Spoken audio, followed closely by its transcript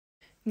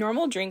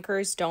Normal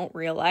drinkers don't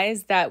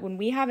realize that when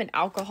we have an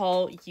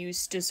alcohol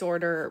use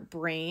disorder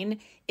brain,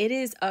 it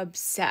is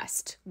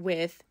obsessed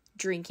with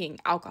drinking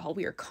alcohol.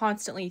 We are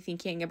constantly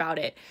thinking about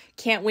it.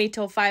 Can't wait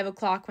till 5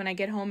 o'clock when I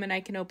get home and I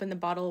can open the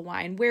bottle of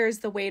wine. Where's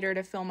the waiter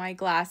to fill my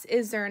glass?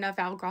 Is there enough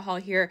alcohol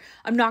here?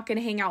 I'm not going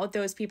to hang out with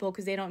those people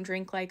because they don't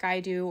drink like I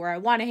do, or I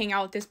want to hang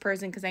out with this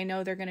person because I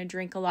know they're going to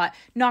drink a lot.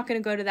 Not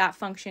going to go to that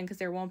function because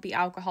there won't be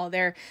alcohol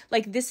there.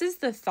 Like, this is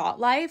the thought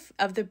life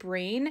of the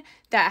brain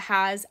that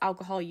has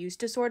alcohol use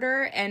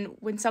disorder. And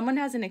when someone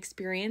hasn't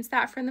experienced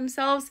that for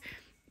themselves,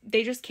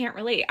 they just can't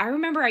relate. I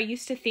remember I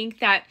used to think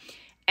that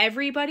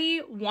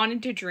everybody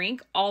wanted to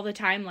drink all the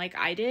time like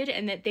I did,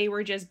 and that they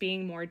were just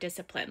being more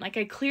disciplined. Like,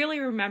 I clearly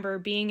remember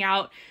being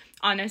out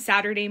on a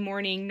Saturday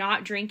morning,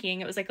 not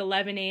drinking. It was like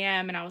 11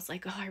 a.m. and I was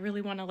like, oh, I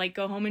really want to like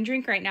go home and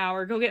drink right now,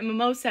 or go get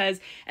mimosas,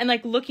 and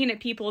like looking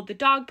at people at the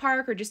dog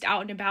park or just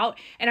out and about.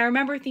 And I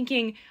remember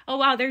thinking, oh,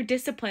 wow, they're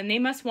disciplined. They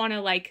must want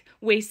to like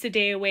waste the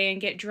day away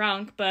and get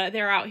drunk, but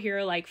they're out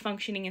here like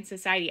functioning in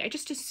society. I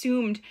just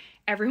assumed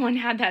everyone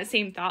had that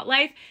same thought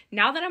life.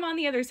 Now that I'm on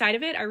the other side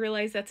of it, I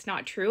realize that's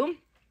not true.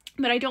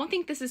 But I don't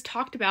think this is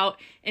talked about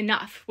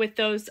enough with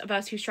those of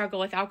us who struggle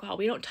with alcohol.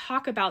 We don't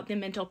talk about the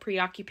mental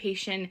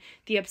preoccupation,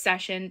 the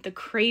obsession, the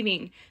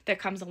craving that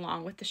comes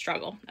along with the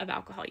struggle of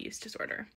alcohol use disorder.